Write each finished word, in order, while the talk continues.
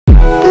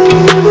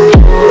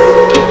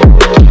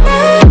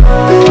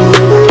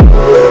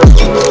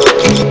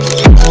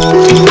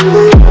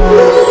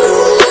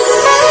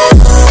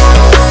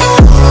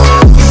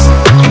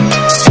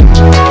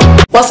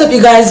up,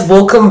 you guys?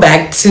 Welcome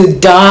back to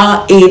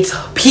Da It's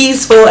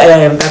Peaceful, and I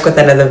am back with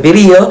another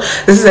video.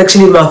 This is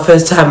actually my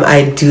first time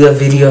I do a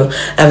video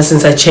ever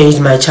since I changed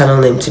my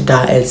channel name to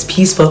Da It's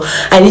Peaceful.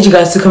 I need you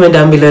guys to comment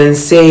down below and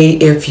say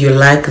if you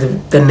like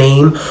the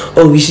name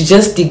or we should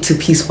just stick to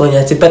Peaceful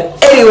Nyathi.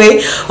 But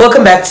anyway,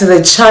 welcome back to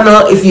the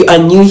channel. If you are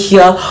new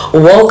here,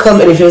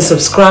 welcome, and if you're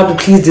subscribed,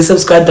 please do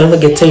subscribe. Don't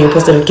forget to turn your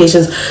post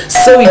notifications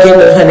so you get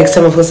notified next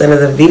time I post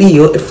another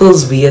video. It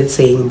feels weird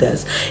saying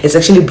this. It's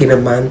actually been a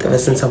month ever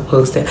since I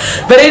posted.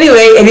 But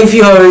anyway, and if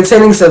you're a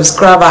returning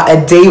subscriber,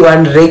 a day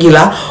one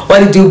regular,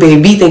 what it do,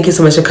 baby? Thank you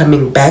so much for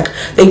coming back.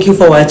 Thank you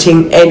for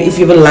watching. And if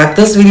you even like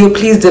this video,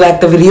 please do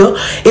like the video.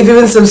 If you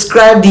haven't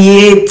subscribed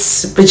yet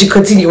but you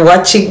continue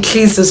watching,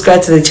 please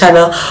subscribe to the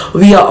channel.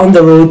 We are on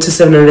the road to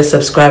 700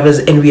 subscribers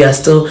and we are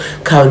still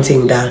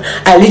counting down.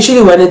 I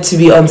literally wanted to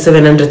be on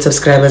 700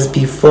 subscribers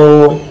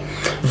before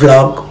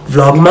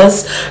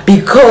vlogmas,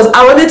 because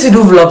I wanted to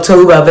do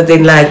vlogtober, but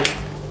then like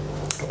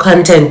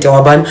content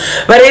urban.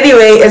 But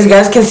anyway, as you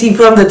guys can see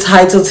from the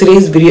title,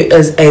 today's video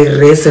is a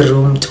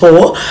restroom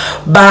tour.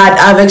 But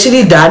I've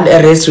actually done a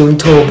restroom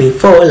tour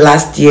before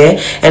last year,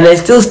 and I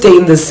still stay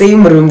in the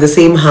same room, the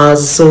same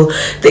house, so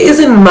there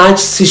isn't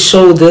much to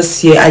show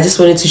this year. I just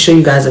wanted to show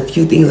you guys a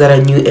few things that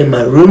are new in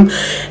my room,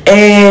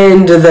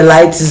 and the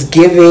light is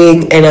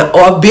giving, and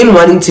I've been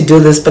wanting to do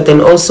this, but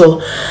then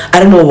also I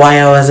don't know why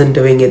I wasn't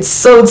doing it.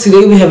 So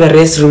today we have a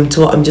restroom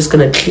tour. I'm just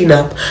gonna clean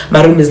up.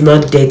 My room is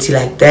not dirty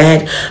like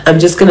that. I'm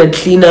just gonna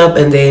clean up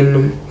and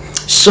then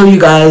show you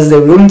guys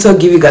the room tour,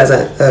 give you guys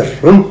a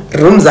room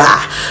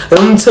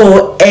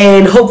tour,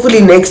 and hopefully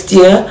next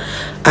year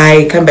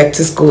I come back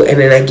to school and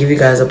then I give you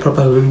guys a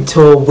proper room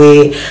tour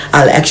where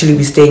I'll actually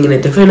be staying in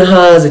a different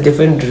house, a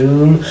different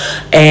room,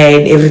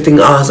 and everything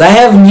else. I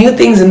have new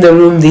things in the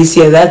room this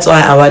year, that's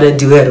why I want to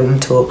do a room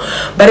tour.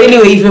 But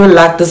anyway, if you haven't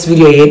liked this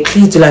video yet,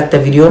 please do like the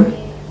video,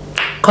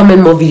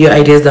 comment more video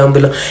ideas down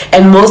below,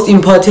 and most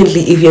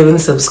importantly, if you haven't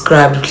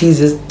subscribed, please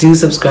just do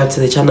subscribe to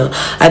the channel.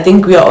 I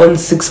think we are on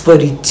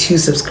 642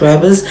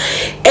 subscribers,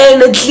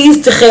 and at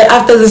least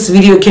after this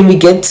video, can we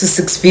get to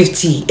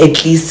 650,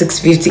 at least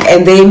 650,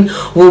 and then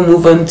we'll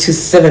move on to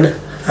 700.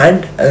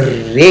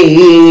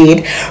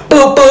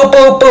 Boo, boo,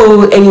 boo,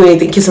 boo. Anyway,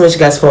 thank you so much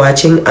guys for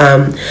watching.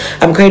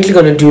 I'm currently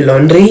gonna do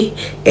laundry,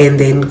 and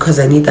then because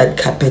I need that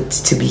carpet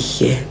to be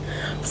here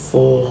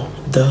for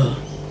the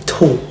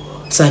tour,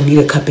 so I need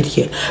a carpet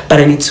here, but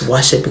I need to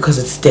wash it because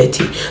it's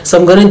dirty. So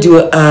I'm gonna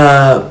do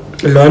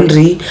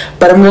laundry,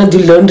 but I'm gonna do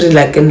laundry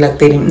like in like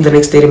the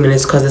next 30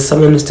 minutes because there's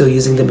someone who's still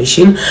using the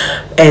machine.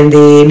 And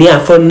then yeah,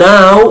 for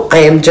now I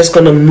am just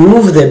gonna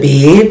move the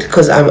bed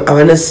because I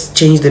want to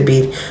change the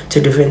bed to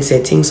a different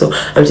setting. So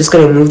I'm just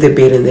gonna move the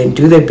bed and then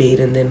do the bed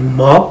and then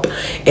mop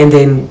and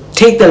then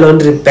take the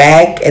laundry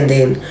back and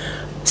then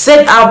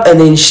set up and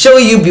then show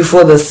you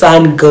before the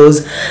sun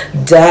goes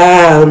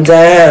down.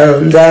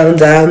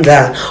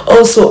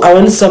 Also, I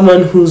want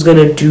someone who's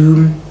gonna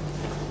do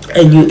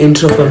a new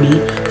intro for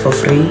me for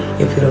free,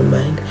 if you don't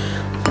mind.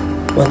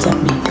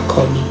 WhatsApp me,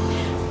 call me,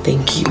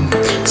 thank you.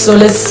 So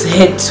let's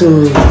head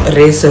to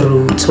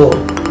restroom tour.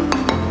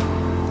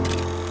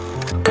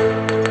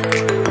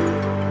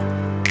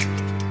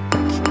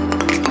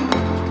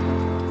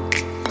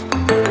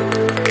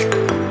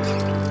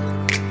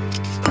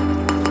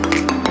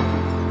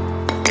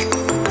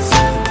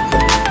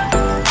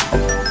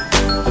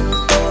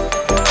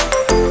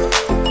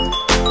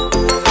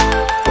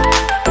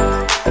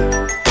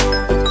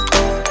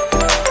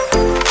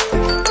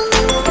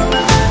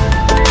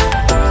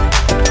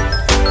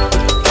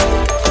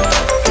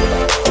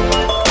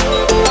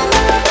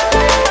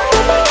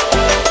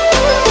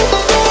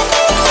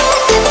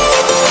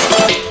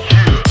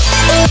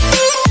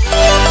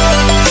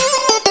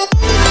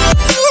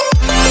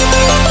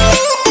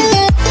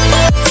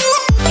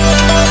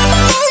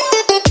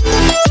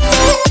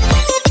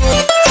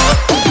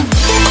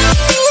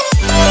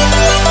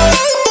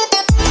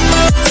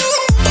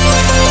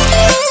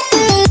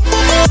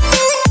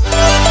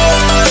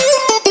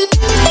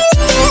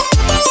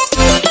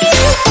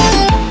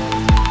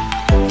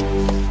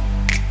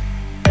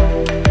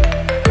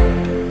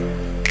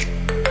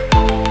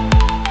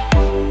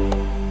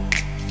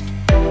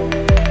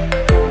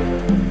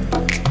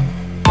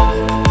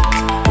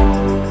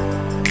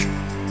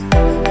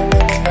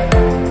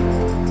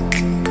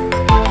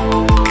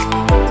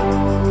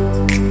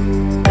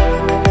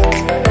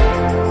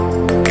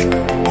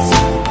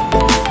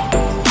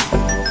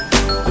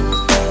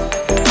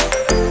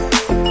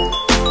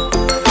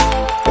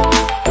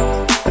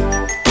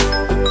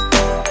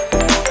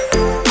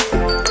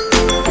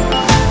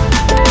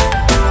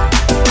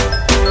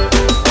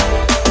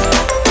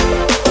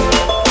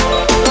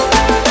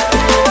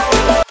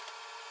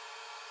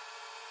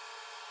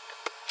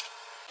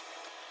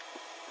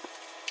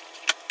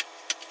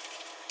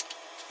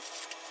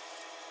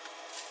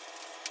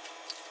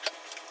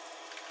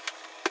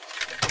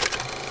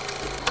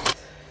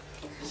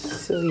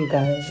 So you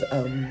guys,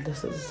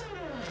 this is,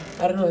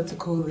 I don't know what to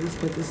call this,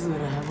 but this is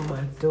what I have on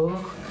my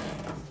door.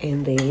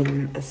 And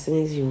then as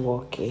soon as you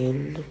walk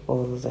in,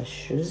 all those are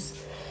shoes.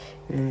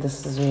 And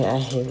this is where I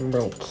hang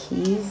my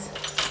keys.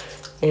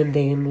 And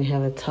then we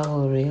have a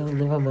towel rail.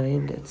 Never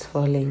mind, it's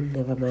falling.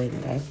 Never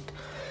mind that.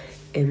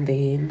 And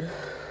then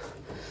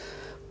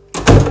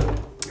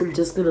I'm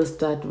just gonna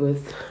start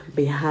with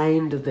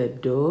behind the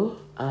door.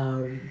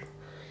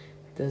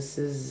 This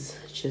is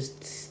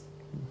just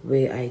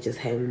where I just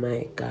hang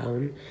my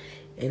gown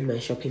and my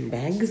shopping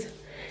bags.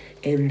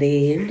 And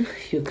then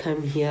you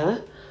come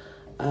here.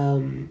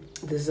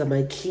 These are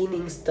my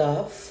cleaning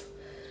stuff.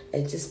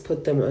 I just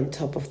put them on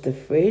top of the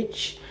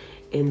fridge.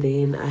 And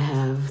then I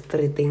have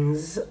 3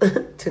 things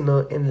to know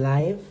in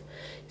life.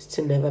 Is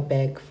to never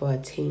beg for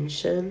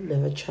attention,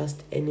 never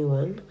trust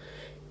anyone,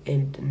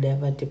 and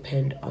never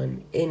depend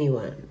on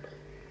anyone.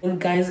 And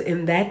guys,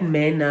 in that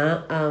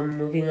manner, I'm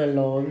moving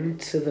along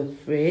to the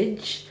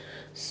fridge.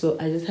 So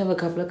I just have a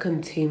couple of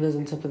containers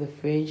on top of the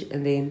fridge,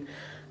 and then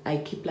I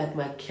keep like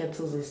my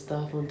kettles and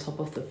stuff on top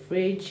of the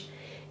fridge.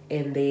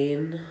 And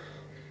then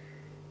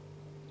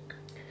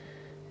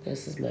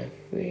this is my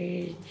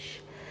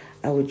fridge.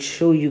 I would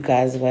show you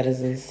guys what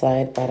is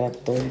inside, but I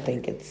don't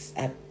think it's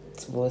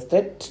worth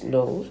it.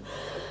 No.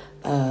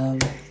 And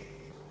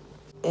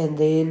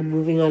then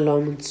moving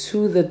along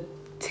to the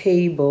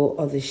table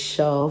or the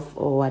shelf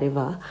or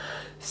whatever.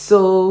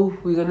 So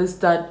we're gonna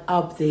start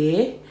up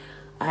there.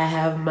 I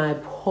have my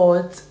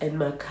pots and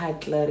my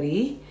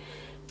cutlery,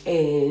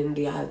 and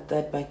yeah,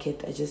 that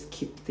bucket I just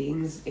keep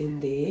things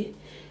in there.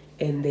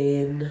 And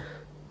then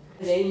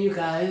you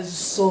guys,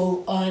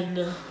 so on,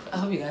 I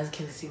hope you guys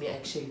can see me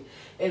actually.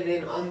 And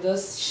then on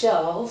this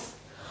shelf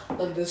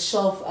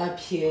up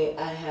here,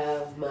 I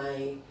have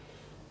my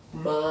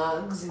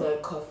mugs, my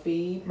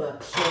coffee, my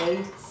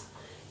plates,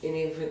 and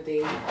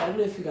everything. I don't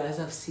know if you guys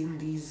have seen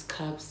these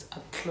cups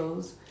up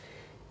close.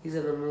 These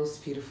are the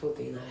most beautiful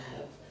thing I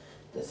have.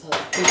 That's how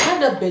they're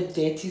kind of a bit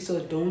dirty, so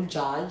don't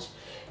judge.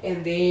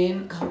 And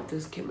then I hope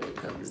this camera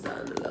comes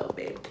down a little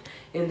bit.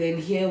 And then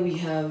here we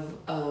have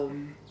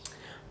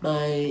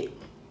my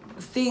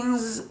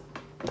things.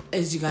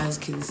 As you guys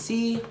can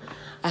see,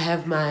 I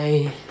have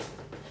my,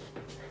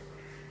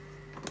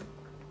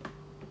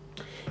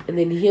 and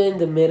then here in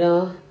the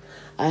middle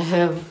I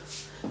have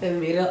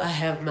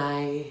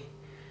my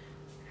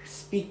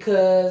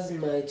speakers,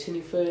 my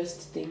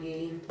 21st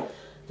thingy.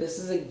 This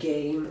is a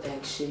game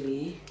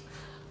actually.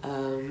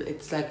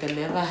 It's like a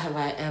never have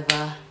I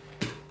ever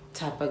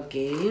type of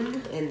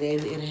game, and then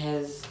it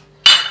has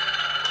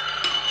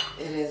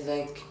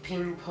like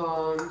ping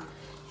pong.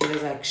 It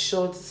has like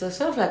shorts. It's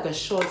sort of like a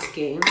shorts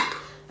game.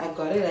 I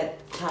got it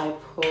at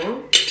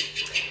Typo.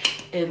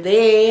 And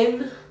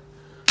then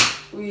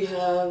we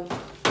have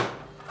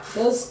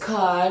this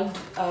card.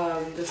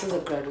 This is a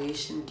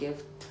graduation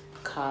gift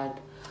card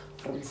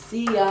from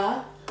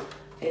Sia.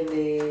 And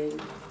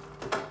then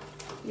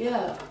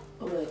yeah,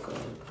 oh my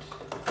god,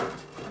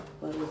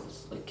 what is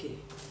this?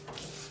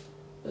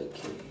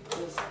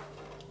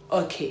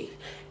 Okay,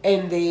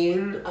 and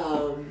then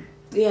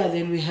yeah,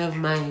 then we have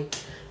my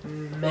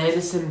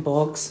medicine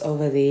box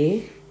over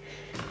there.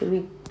 Let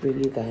me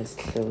bring you guys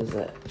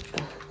closer.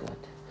 Oh god.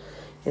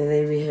 And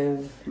then we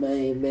have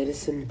my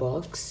medicine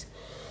box.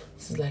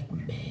 This is like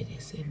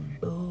medicine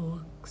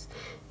box.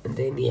 And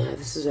then yeah,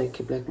 this is where I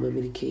keep like my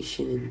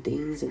medication and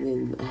things. And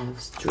then I have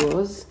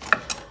straws.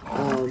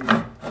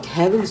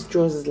 Having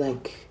straws is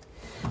like,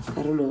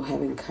 I don't know,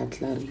 having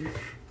cutlery.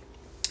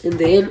 And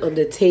then on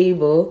the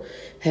table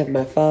I have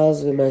my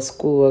files with my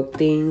schoolwork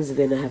things. And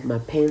then I have my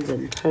pens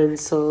and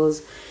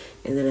pencils.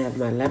 And then I have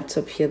my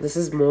laptop here. This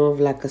is more of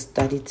like a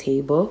study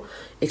table.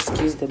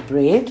 Excuse the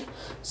bread.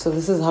 So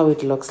this is how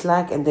it looks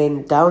like. And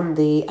then down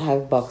there I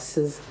have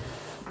boxes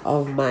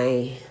of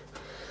my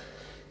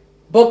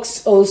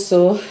books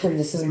also. And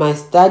this is my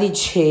study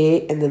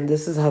chair. And then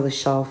this is how the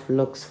shelf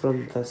looks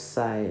from the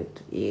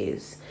side.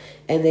 Yes.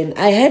 And then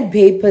I had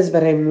papers,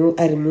 but I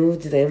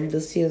removed them.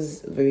 This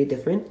year's very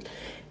different.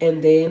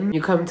 And then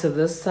you come to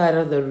this side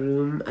of the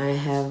room. I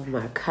have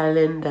my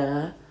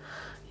calendar.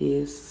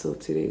 Yes, so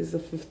today is the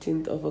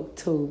 15th of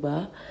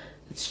October.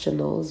 It's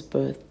Chanel's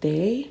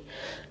birthday.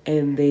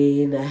 And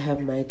then I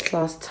have my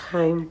class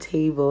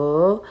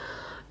timetable.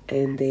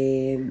 And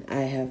then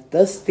I have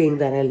this thing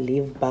that I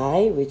live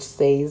by, which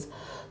says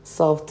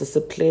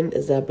self-discipline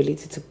is the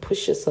ability to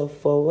push yourself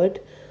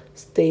forward,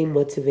 stay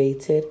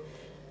motivated,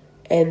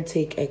 and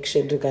take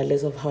action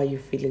regardless of how you're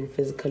feeling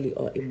physically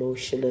or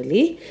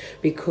emotionally,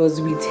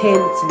 because we tend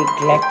to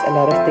neglect a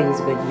lot of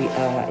things when we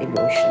are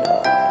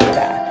emotional.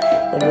 Yeah.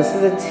 And this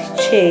is a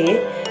chair,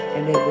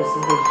 and then this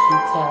is the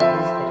heater.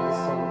 These are the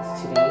songs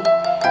today.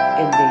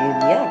 And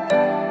then yeah.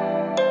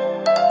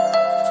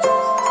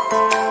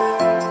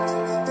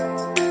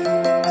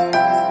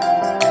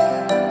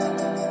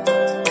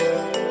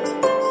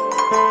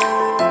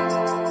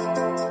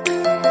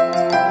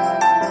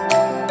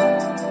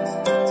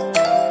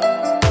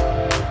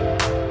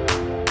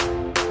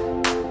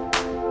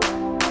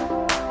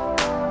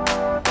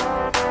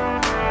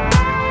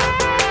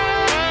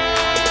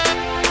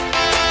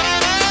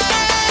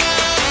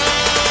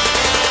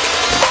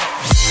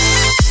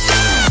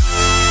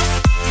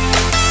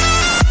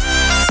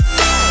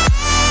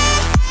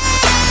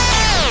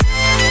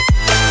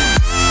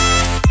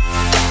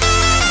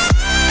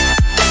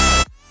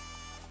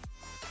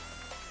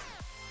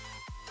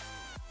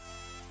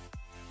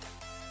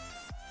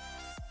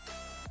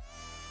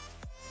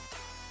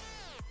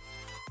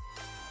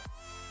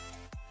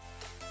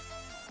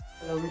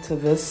 to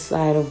this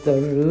side of the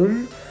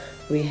room,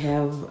 we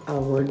have a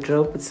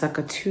wardrobe. It's like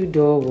a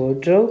 2-door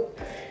wardrobe.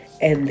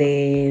 And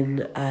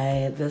then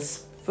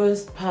this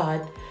first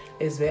part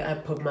is where I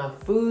put my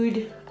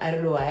food. I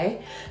don't know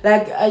why.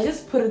 Like, I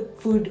just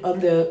put food on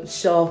the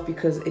shelf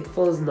because it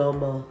feels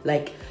normal.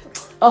 Like,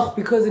 oh,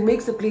 because it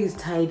makes the place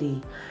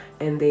tidy.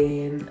 And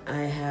then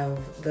I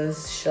have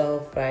this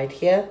shelf right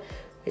here,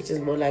 which is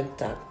more like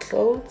dark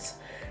clothes.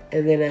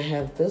 And then I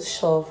have this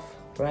shelf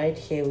right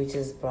here, which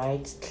is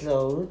bright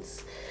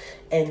clothes.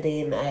 And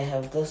then I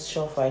have this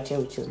shelf right here,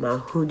 which is my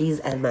hoodies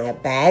and my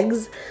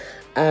bags.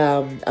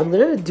 I'm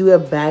gonna do a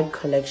bag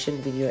collection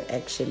video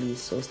actually,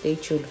 so stay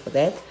tuned for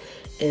that.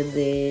 And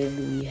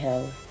then we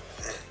have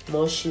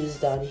more shoes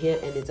down here,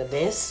 and it's a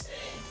mess.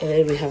 And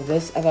then we have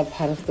this other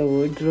part of the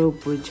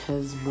wardrobe, which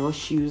has more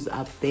shoes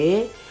up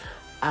there.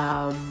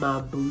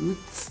 My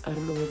boots, I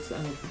don't know what's the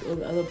other boot. Oh,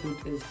 the other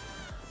boot is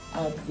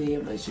up there.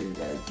 I'm not sure you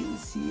guys can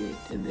see it.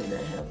 And then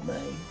I have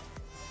my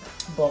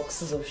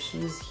boxes of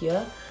shoes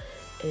here.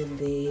 And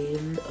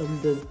then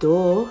on the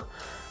door,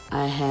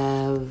 I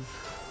have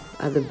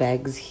other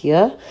bags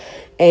here.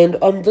 And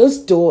on this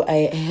door,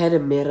 I had a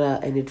mirror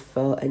and it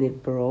fell and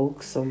it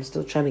broke, so I'm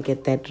still trying to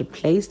get that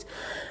replaced.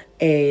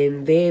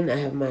 And then I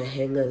have my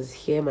hangers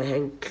here, my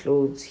hang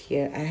clothes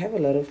here. I have a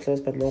lot of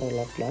clothes, but not a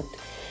lot.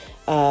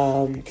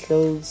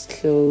 Clothes.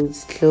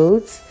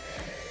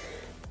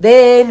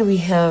 Then we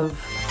have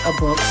a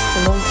box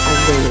full of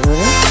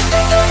underwear.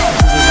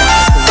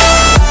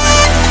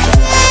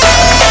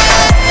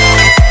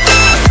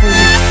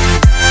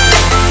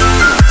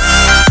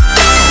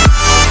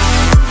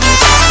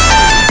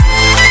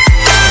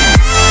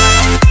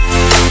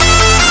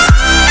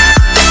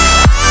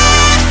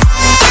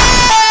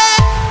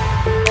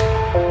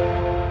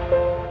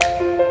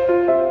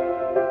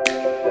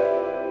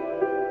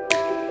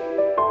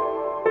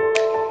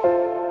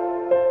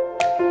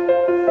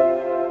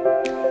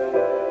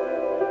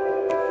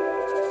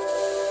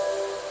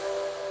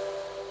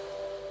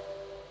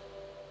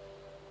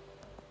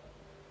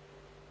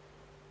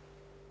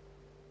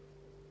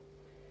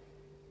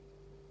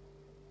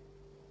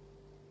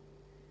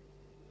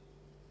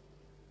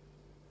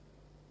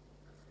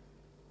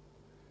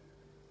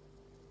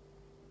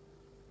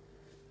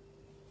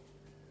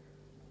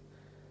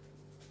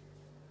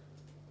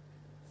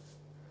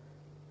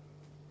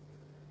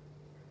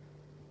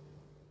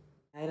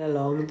 Right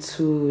along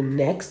to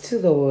next to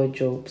the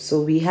wardrobe,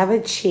 so we have a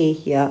chair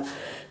here.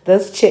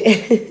 This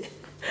chair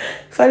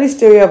funny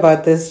story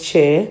about this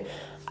chair.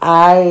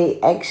 I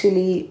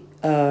actually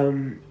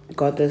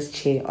got this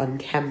chair on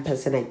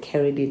campus and I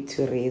carried it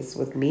to race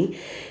with me.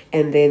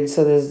 And then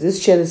so there's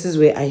this chair. This is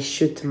where I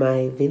shoot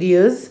my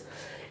videos.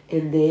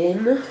 And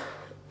then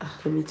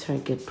let me try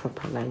to get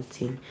proper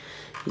lighting.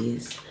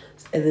 Yes.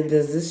 And then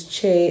there's this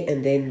chair,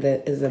 and then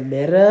there is a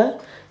mirror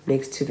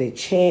next to the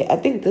chair. I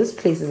think this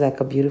place is like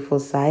a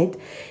beautiful sight,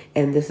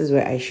 and this is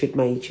where I shoot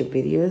my YouTube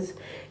videos.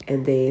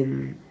 And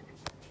then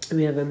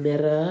we have a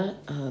mirror.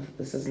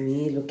 This is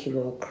me looking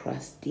all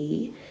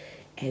crusty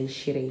and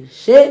shitting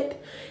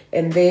shit.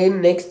 And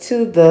then next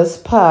to this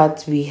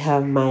part we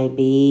have my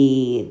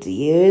bed.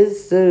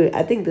 Yes, so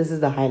I think this is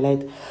the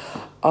highlight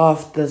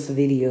of this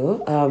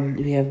video.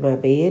 We have my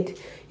bed.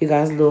 You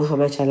guys know how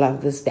much I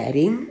love this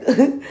bedding.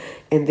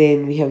 And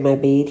then we have my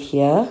bed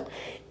here,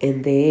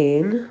 and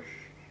then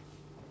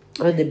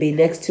on the bed,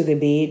 next to the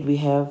bed, we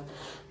have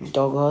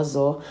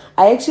Dogozo.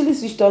 I actually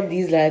switched on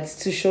these lights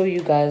to show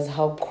you guys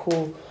how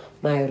cool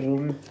my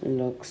room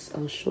looks.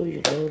 I'll show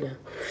you now.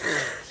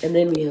 And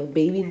then we have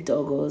baby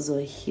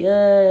Dogozo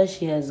here.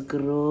 She has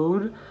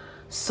grown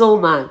so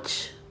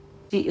much.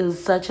 She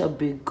is such a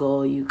big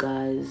girl, you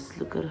guys.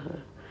 Look at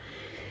her.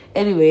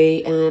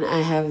 Anyway, and then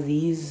I have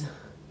these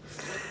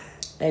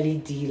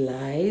LED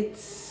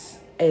lights.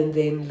 And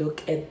then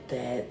look at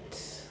that.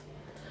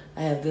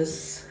 I have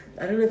this,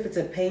 I don't know if it's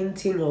a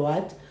painting or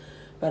what,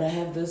 but I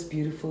have this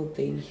beautiful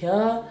thing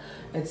here.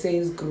 It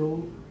says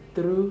grow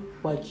through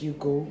what you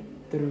go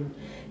through.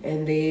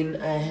 And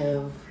then I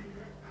have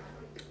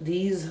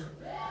these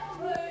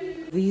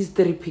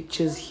 3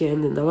 pictures here,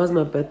 and then that was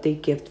my birthday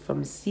gift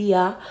from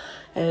Sia.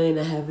 And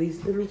I have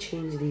these, let me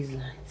change these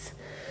lights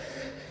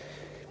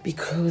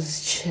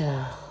because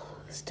child,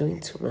 it's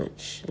doing too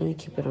much. Let me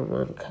keep it on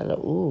one color.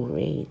 Ooh,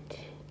 red.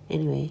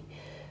 Anyway,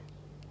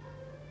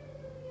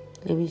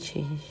 let me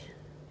change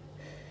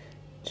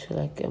to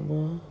like a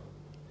more,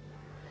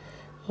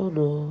 oh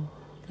no,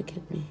 look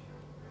at me.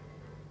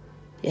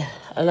 Yeah,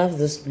 I love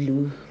this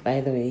blue, by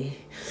the way.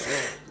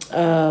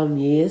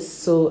 Yes,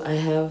 so I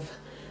have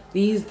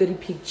these 3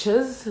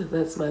 pictures.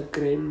 That's my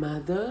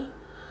grandmother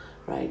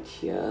right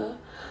here.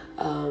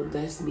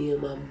 That's me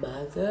and my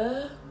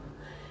mother.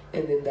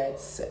 And then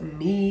that's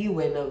me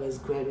when I was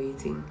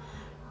graduating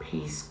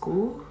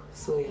preschool.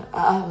 So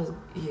yeah,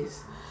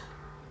 yes,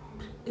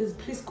 is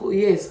preschool,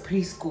 yes,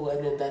 preschool.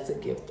 And then that's a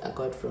gift I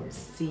got from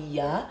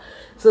Sia.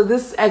 So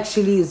this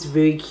actually is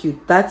very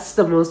cute. That's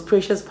the most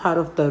precious part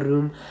of the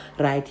room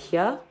right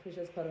here,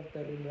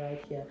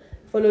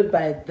 followed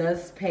by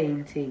this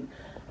painting.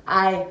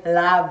 I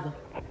love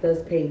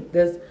this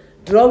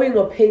drawing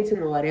or painting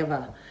or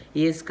whatever.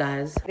 Yes,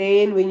 guys.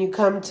 Then when you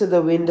come to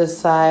the window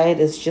side,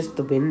 it's just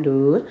the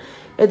window.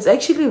 It's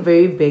actually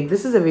very big.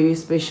 This is a very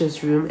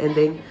spacious room. And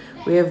then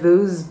we have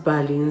those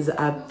balloons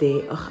up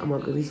there. Oh my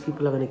god, these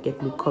people are gonna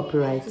get me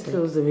copyrighted.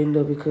 Close the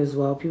window because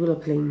wow, people are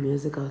playing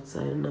music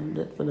outside and I'm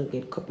not gonna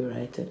get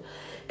copyrighted.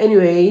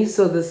 Anyway,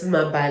 so this is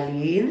my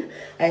balloon.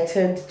 I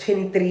turned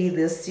 23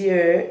 this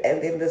year,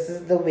 and then this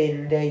is the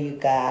window, you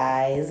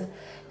guys.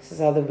 This is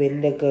how the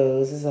window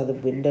goes. This is how the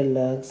window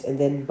looks, and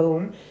then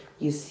boom,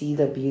 you see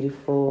the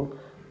beautiful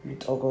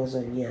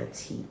LiQWYD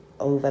Nyathi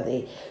over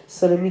there.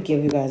 So let me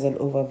give you guys an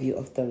overview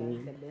of the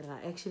room.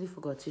 I actually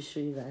forgot to show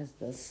you guys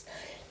this.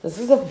 This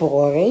is a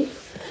boy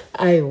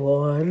I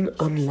won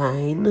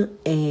online,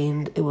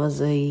 and it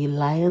was a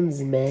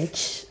Lions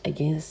match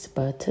against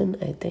Burton,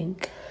 I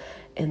think.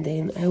 And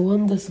then I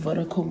won this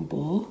Vodacom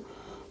ball.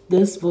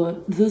 This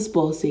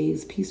ball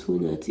says Peaceful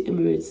Nyathi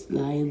Emirates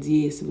Lions.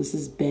 Yes, this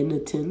is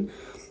Benetton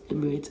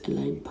Emirates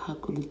Align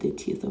Park on the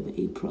 30th of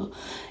April.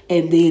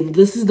 And then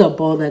this is the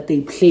ball that they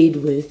played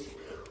with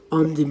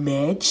on the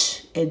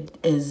match. It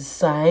is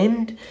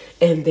signed,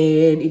 and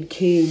then it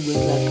came with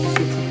like a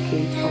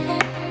certificate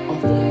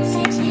of the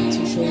city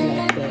to show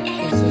like that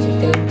this is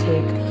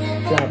authentic,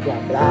 blah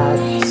blah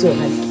blah. So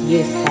like,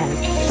 yes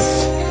guys,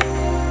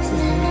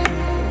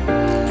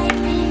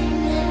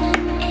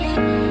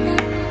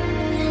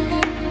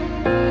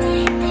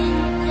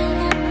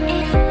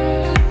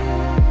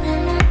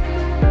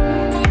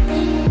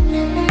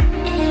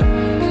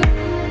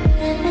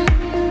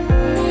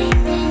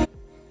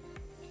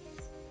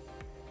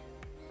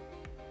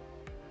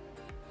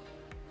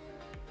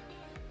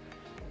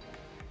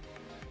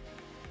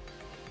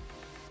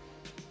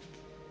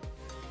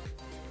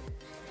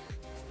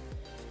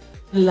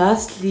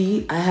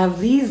 lastly, I have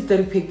these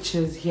 3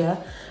 pictures here.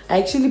 I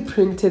actually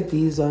printed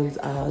these ones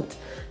out.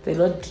 They're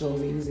not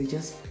drawings, they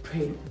just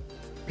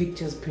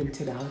pictures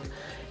printed out.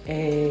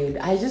 And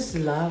I just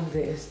love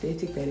the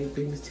aesthetic that it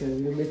brings to a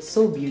room. It's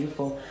so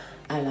beautiful.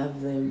 I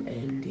love them,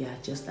 and yeah,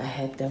 just I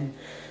had them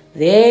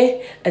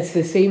there. It's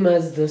the same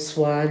as this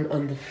one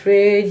on the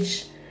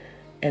fridge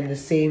and the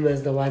same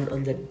as the one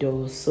on the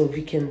door. So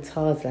we can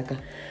tell it's like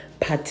a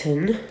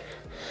pattern.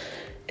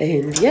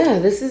 And yeah,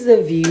 this is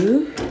the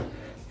view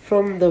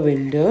from the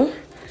window.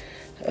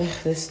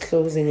 This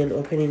closing and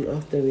opening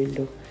of the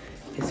window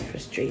is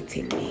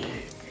frustrating me,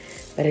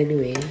 but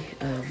anyway,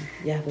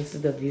 yeah, this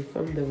is the view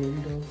from the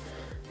window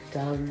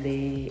down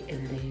there.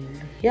 And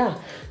then yeah,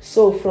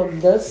 so from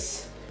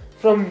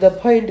the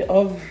point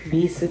of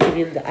me sitting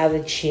in the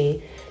other chair,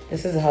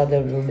 this is how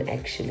the room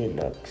actually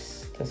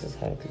looks. This is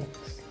how it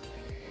looks.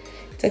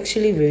 It's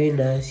actually very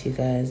nice, you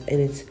guys, and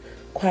it's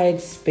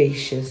quite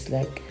spacious.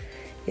 Like,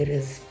 it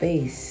is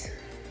space.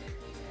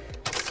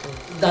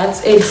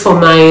 That's it for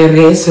my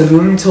race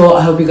room tour.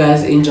 I hope you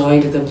guys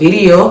enjoyed the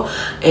video,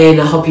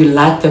 and I hope you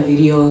liked the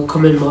video.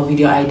 Comment more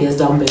video ideas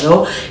down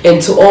below.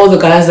 And to all the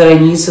guys that are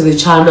new to the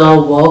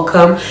channel,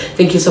 welcome.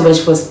 Thank you so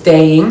much for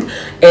staying.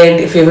 And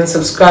if you haven't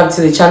subscribed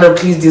to the channel,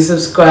 please do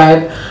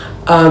subscribe.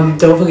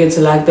 Don't forget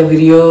to like the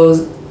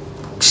videos,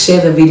 share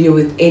the video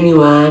with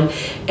anyone.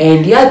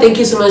 And yeah, thank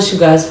you so much you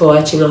guys for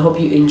watching. I hope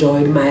you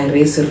enjoyed my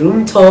race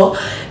room tour,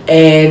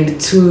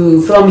 and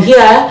from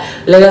here,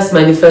 let us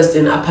manifest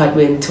an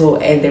apartment tour,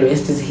 and the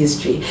rest is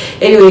history.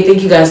 Anyway,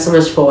 thank you guys so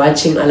much for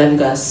watching. I love you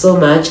guys so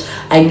much.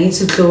 I need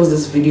to close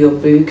this video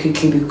very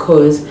quickly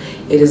because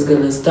it is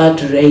gonna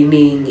start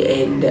raining,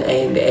 and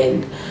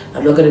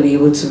I'm not gonna be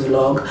able to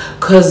vlog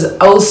because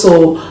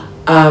also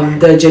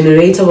the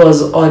generator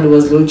was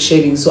load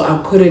shedding, so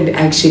I couldn't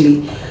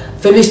actually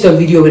finish the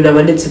video when I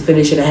wanted to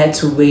finish it. I had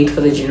to wait for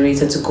the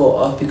generator to go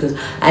off because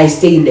I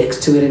stay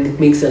next to it and it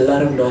makes a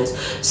lot of noise.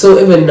 So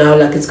even now,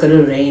 like, it's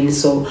gonna rain,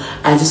 so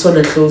I just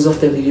want to close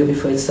off the video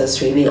before it starts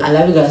raining. I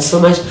love you guys so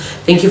much.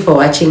 Thank you for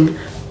watching.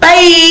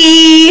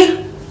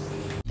 Bye.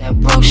 That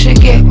bro should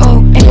get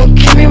old. Ain't gon'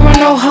 carry run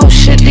no hoe,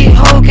 shit, the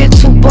hoe get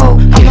too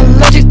bold. I'm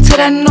allergic to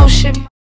that no shit.